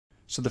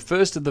So the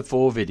first of the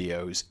 4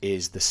 videos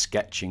is the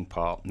sketching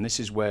part, and this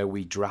is where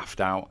we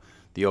draft out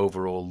the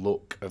overall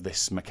look of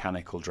this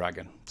mechanical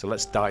dragon. So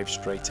let's dive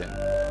straight in.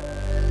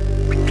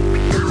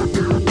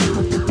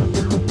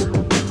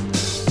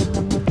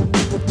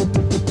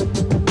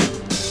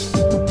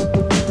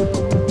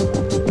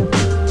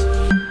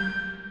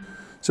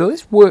 So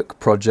this work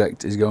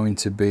project is going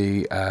to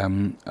be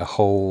a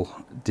whole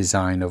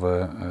design of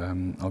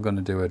I'm going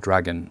to do a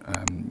dragon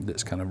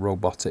that's kind of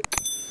robotic.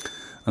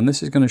 And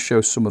this is going to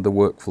show some of the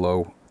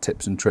workflow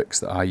tips and tricks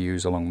that I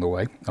use along the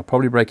way. I'll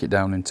probably break it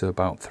down into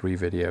about 3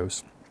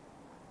 videos.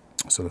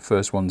 So the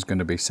first one's going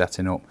to be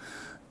setting up,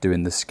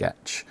 doing the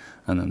sketch,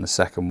 and then the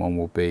second one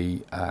will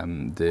be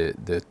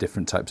the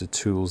different types of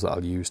tools that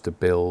I'll use to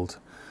build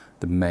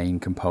the main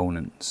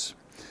components.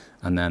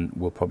 And then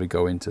we'll probably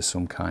go into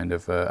some kind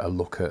of a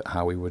look at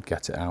how we would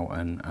get it out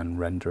and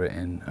render it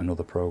in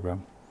another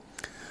program.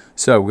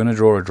 So we're going to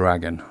draw a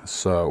dragon.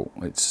 So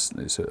it's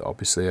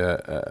obviously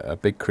a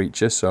big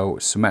creature, so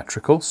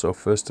symmetrical. So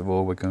first of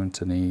all, we're going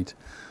to need,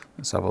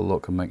 let's have a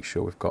look and make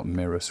sure we've got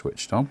mirror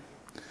switched on.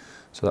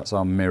 So that's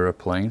our mirror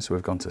plane. So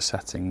we've gone to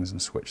settings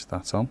and switched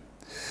that on.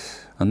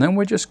 And then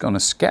we're just going to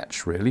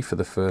sketch really for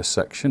the first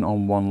section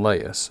on one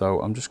layer.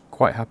 So I'm just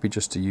quite happy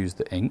just to use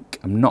the ink.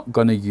 I'm not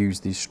going to use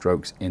these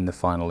strokes in the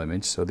final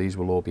image, so these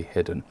will all be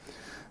hidden.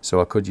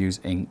 So I could use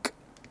ink,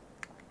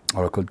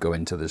 or I could go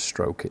into the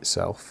stroke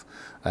itself.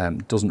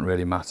 Doesn't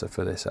really matter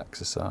for this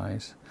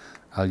exercise.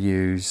 I'll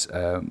use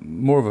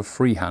more of a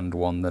freehand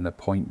one than a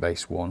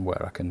point-based one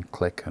where I can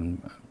click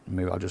and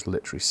move. I'll just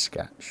literally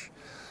sketch.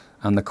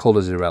 And the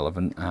colour's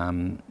irrelevant.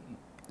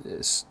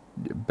 It's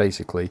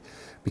basically,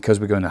 because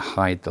we're going to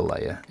hide the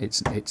layer,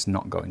 it's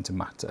not going to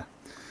matter.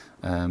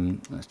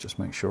 Let's just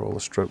make sure all the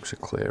strokes are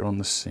clear on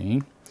the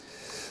scene.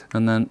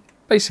 And then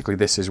basically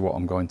this is what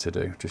I'm going to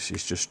do,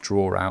 just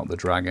draw out the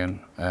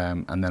dragon,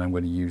 and then I'm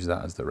going to use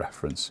that as the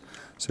reference.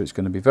 So it's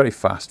going to be very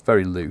fast,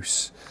 very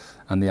loose,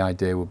 and the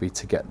idea will be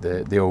to get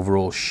the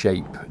overall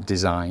shape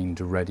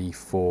designed ready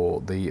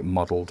for the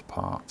modelled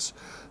parts.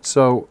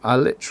 So I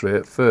literally,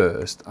 at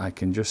first, I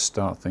can just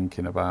start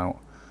thinking about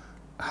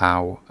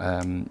how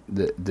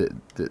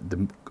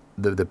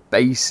the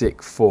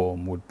basic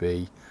form would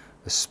be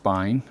the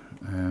spine.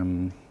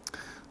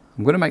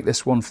 I'm going to make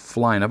this one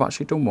flying. I've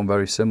actually done one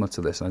very similar to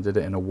this, and I did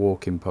it in a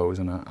walking pose,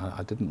 and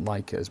I didn't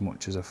like it as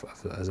much as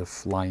a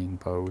flying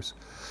pose.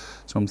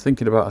 So I'm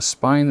thinking about a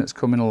spine that's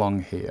coming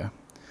along here,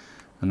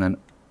 and then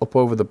up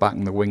over the back,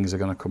 and the wings are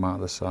going to come out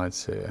of the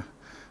sides here,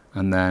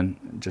 and then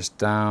just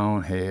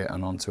down here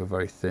and onto a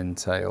very thin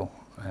tail.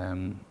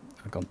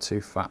 I've gone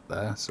too fat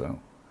there, so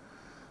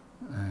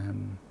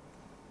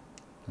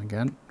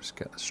again, just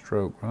get the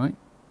stroke right.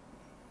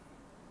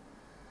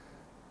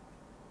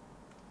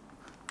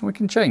 We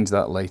can change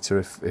that later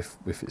if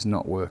it's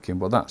not working,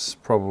 but that's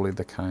probably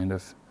the kind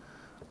of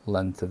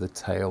length of the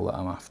tail that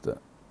I'm after.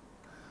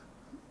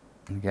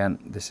 And again,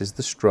 this is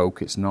the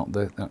stroke, it's not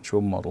the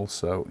actual model,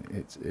 so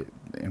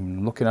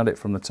I'm looking at it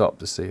from the top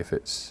to see if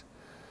it's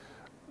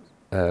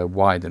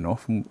wide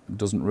enough. And it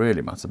doesn't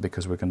really matter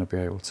because we're going to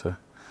be able to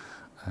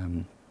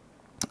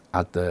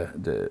add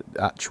the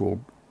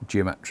actual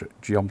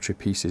geometry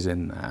pieces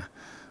in there.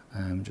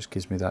 Just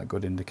gives me that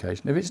good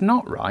indication. If it's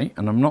not right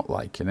and I'm not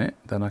liking it,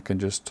 then I can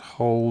just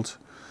hold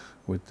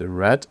with the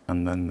red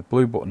and then the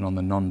blue button on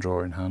the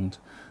non-drawing hand,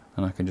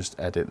 and I can just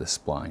edit the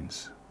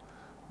splines.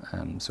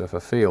 So if I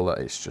feel that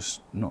it's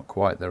just not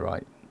quite the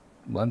right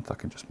length, I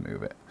can just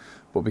move it.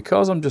 But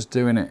because I'm just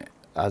doing it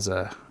as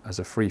a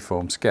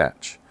free-form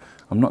sketch,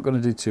 I'm not going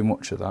to do too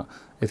much of that.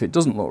 If it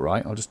doesn't look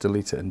right, I'll just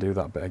delete it and do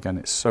that bit again.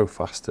 It's so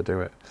fast to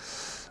do it.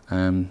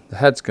 The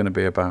head's going to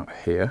be about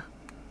here.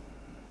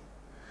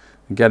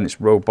 Again,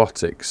 it's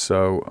robotic,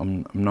 so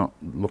I'm not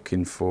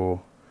looking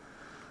for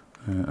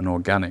an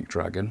organic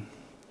dragon.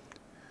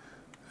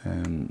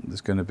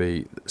 There's going to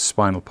be,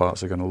 spinal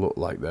parts are going to look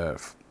like they're,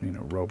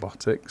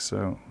 robotic,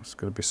 so it's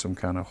going to be some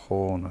kind of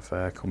horn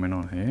affair coming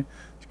on here.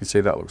 You can see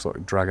that looks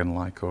like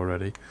dragon-like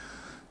already.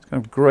 It's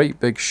going to have great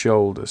big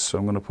shoulders, so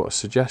I'm going to put a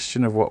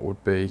suggestion of what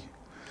would be,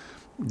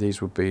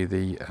 these would be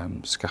the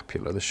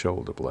scapula, the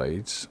shoulder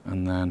blades,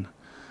 and then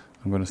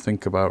I'm going to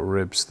think about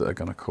ribs that are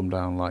going to come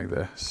down like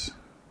this.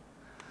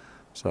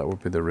 So that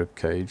would be the rib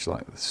cage,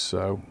 like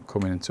so,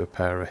 coming into a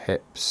pair of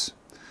hips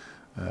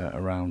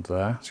around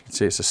there. As you can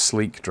see, it's a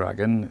sleek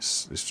dragon.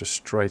 It's just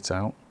straight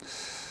out.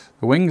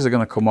 The wings are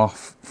going to come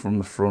off from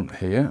the front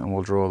here, and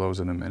we'll draw those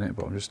in a minute,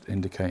 but I'm just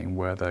indicating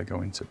where they're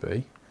going to be.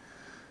 You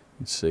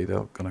can see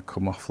they're going to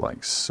come off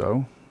like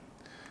so.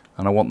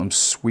 And I want them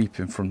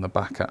sweeping from the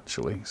back,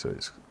 actually. So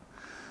it's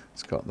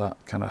got that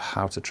kind of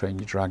How to Train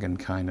Your Dragon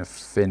kind of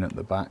fin at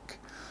the back.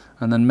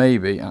 And then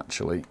maybe,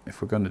 actually,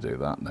 if we're going to do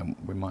that, then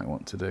we might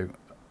want to do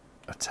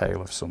a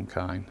tail of some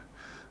kind.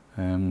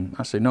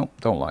 Actually, no,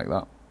 don't like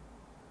that.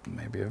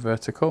 Maybe a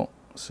vertical.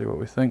 Let's see what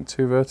we think.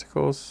 2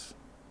 verticals.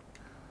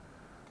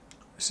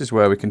 This is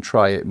where we can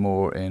try it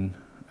more in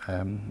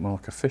more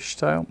like a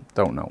fishtail.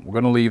 Don't know. We're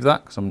going to leave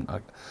that because I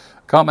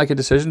can't make a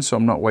decision, so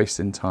I'm not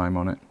wasting time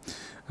on it.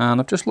 And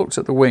I've just looked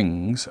at the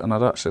wings, and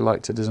I'd actually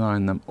like to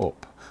design them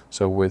up.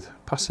 So with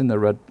passing the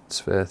red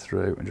sphere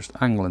through and just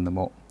angling them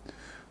up,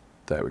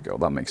 there we go,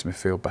 that makes me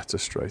feel better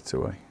straight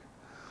away.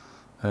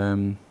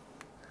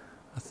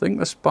 I think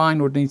the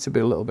spine would need to be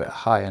a little bit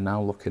higher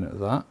now looking at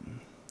that.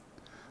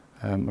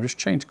 I just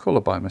changed colour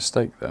by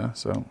mistake there,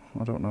 so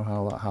I don't know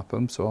how that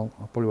happened, so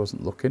I probably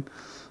wasn't looking.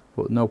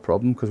 But no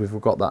problem, because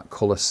we've got that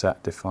colour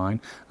set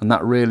defined, and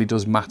that really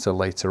does matter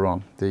later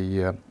on.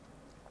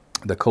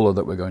 The colour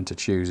that we're going to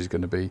choose is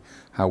going to be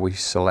how we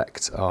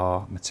select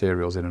our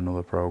materials in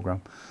another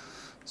program.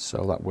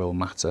 So that will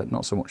matter,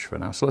 not so much for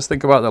now. So let's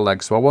think about the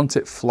legs. So I want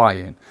it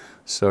flying.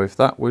 So if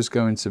that was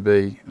going to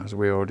be, as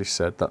we already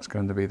said, that's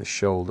going to be the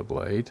shoulder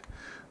blade,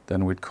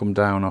 then we'd come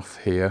down off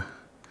here.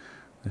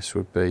 This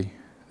would be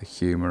the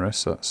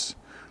humerus, that's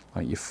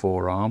like your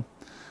forearm,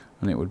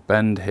 and it would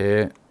bend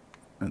here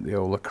at the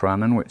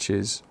olecranon, which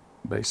is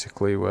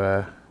basically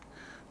where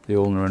the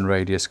ulnar and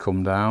radius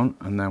come down,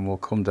 and then we'll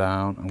come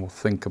down and we'll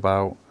think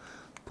about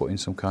putting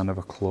some kind of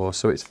a claw.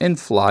 So it's in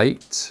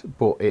flight,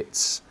 but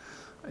it's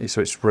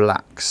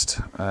relaxed.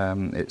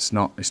 It's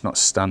not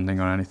standing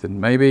on anything.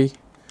 Maybe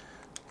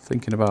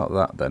thinking about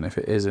that then, if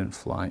it is in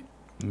flight,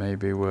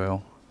 maybe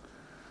we'll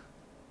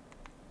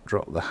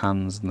drop the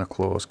hands and the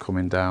claws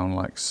coming down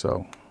like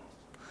so.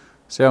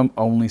 See, I'm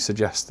only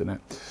suggesting it.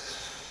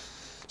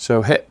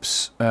 So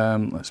hips,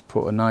 let's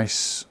put a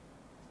nice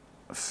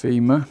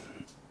femur,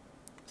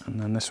 and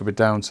then this will be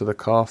down to the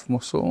calf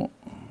muscle,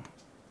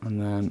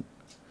 and then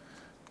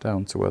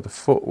down to where the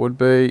foot would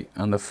be,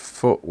 and the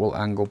foot will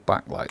angle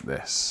back like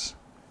this.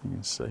 You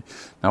can see.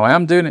 Now I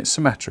am doing it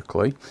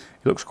symmetrically.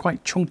 It looks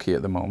quite chunky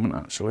at the moment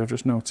actually, I've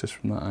just noticed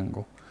from that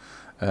angle.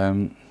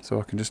 So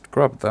I can just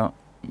grab that,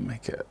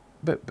 make it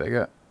a bit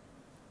bigger.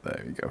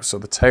 There you go. So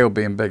the tail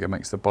being bigger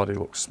makes the body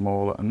look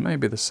smaller, and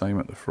maybe the same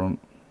at the front.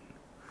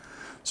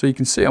 So you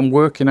can see I'm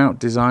working out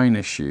design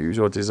issues,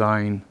 or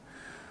design,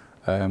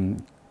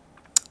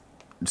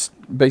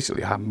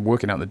 basically I'm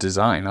working out the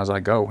design as I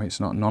go. It's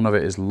not, none of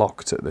it is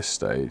locked at this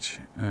stage.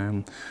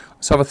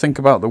 Let's have a think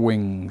about the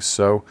wings.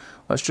 So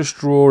let's just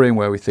draw in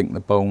where we think the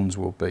bones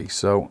will be.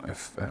 So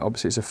if,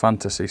 obviously it's a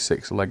fantasy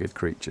six-legged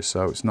creature,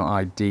 so it's not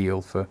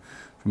ideal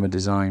from a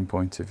design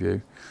point of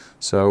view.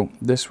 So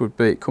this would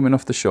be coming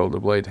off the shoulder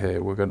blade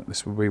here.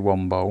 This would be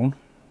one bone,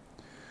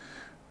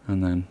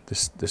 and then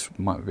this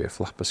might be a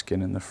flapper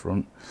skin in the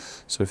front.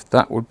 So if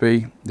that would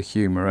be the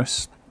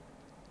humerus,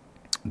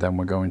 then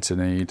we're going to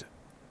need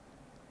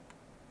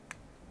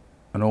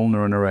an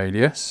ulnar and a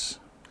radius.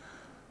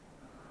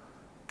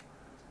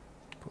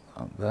 Put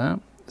that there.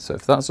 So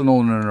if that's an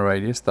ulnar and a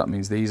radius, that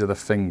means these are the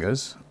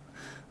fingers.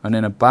 And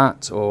in a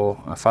bat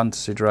or a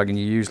fantasy dragon,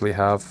 you usually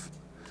have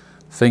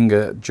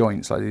finger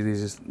joints, like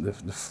these, the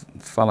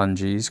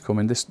phalanges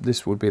coming.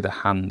 This would be the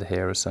hand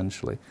here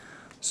essentially.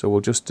 So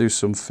we'll just do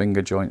some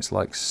finger joints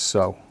like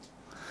so.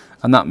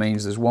 And that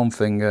means there's one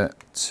finger,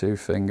 two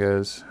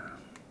fingers,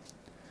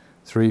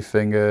 three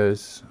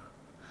fingers.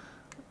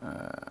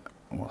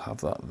 We'll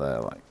have that there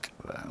like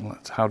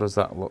that. How does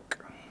that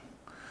look?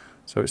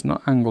 So it's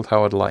not angled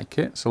how I'd like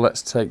it. So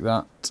let's take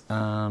that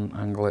and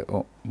angle it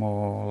up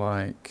more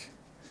like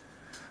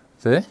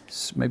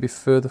this, maybe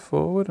further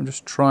forward. I'm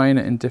just trying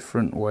it in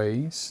different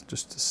ways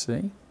just to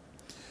see.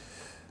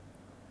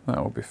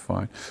 That will be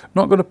fine. I'm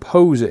not going to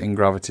pose it in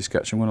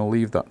gravitysketch. I'm going to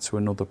leave that to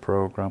another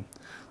program.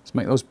 Let's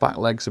make those back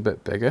legs a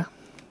bit bigger.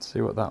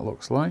 See what that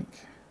looks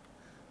like.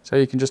 So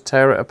you can just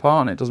tear it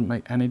apart and it doesn't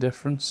make any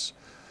difference.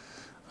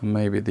 And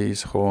maybe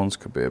these horns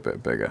could be a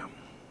bit bigger,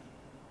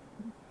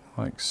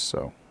 like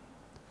so.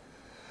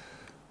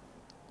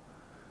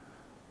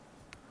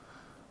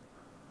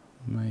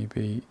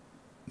 Maybe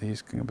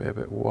these can be a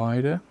bit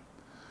wider.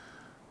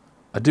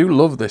 I do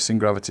love this in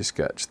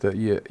gravitysketch, that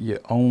you're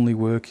only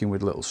working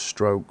with little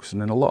strokes,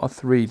 and in a lot of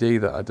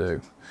 3D that I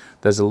do,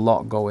 there's a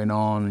lot going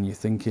on and you're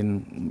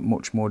thinking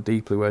much more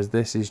deeply, whereas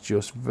this is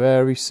just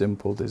very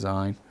simple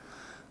design.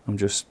 I'm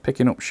just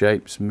picking up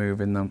shapes,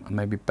 moving them, and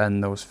maybe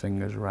bend those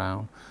fingers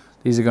around.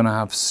 These are going to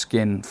have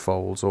skin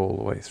folds all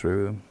the way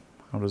through them.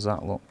 How does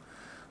that look?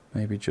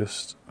 Maybe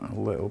just a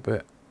little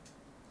bit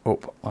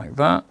up like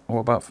that.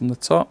 What about from the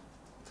top?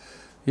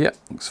 Yep,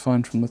 looks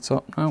fine from the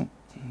top now.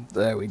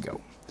 There we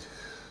go.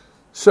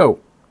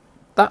 So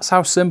that's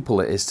how simple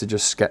it is to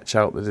just sketch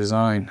out the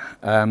design.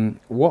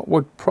 What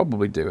would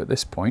probably do at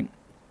this point,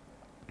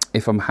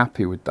 if I'm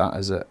happy with that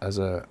as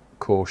a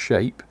core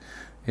shape,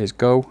 is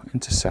go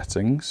into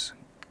settings,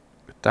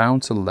 down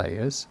to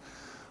layers,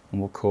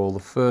 and we'll call the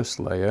first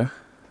layer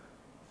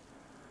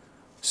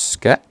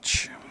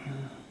sketch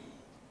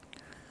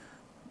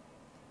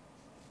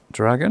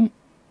dragon.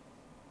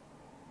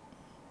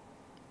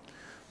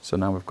 So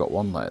now we've got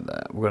one layer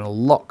there. We're going to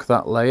lock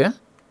that layer,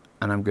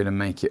 and I'm going to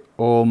make it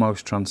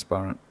almost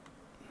transparent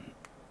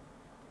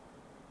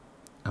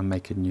and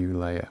make a new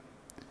layer.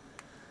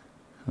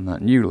 And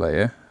that new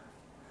layer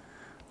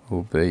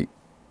will be,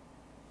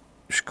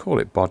 just call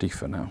it body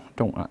for now.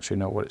 Don't actually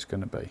know what it's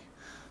going to be,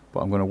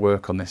 but I'm going to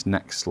work on this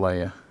next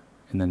layer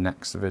in the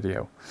next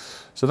video.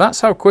 So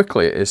that's how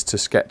quickly it is to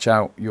sketch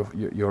out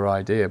your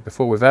idea.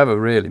 Before we've ever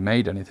really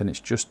made anything, it's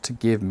just to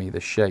give me the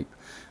shape.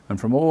 And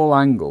from all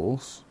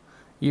angles,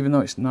 even though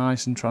it's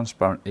nice and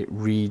transparent, it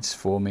reads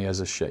for me as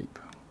a shape.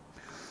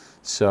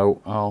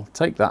 So I'll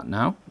take that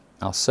now,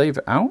 I'll save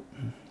it out,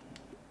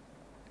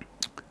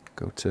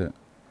 go to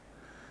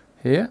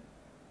here,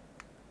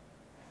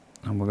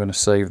 and we're going to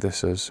save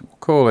this as, we'll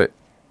call it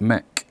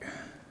Mech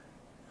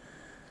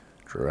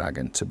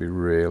Dragon to be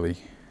really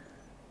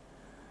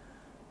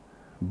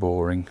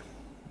boring.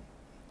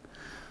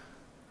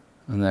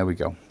 And there we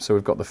go. So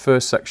we've got the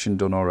first section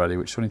done already,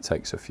 which only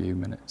takes a few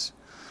minutes.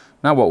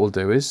 Now what we'll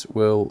do is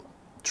we'll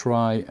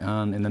try,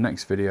 and in the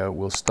next video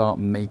we'll start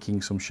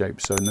making some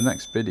shapes. So in the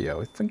next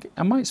video, I think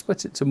I might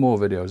split it to more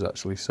videos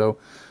actually. So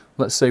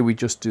let's say we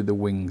just do the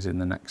wings in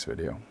the next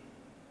video.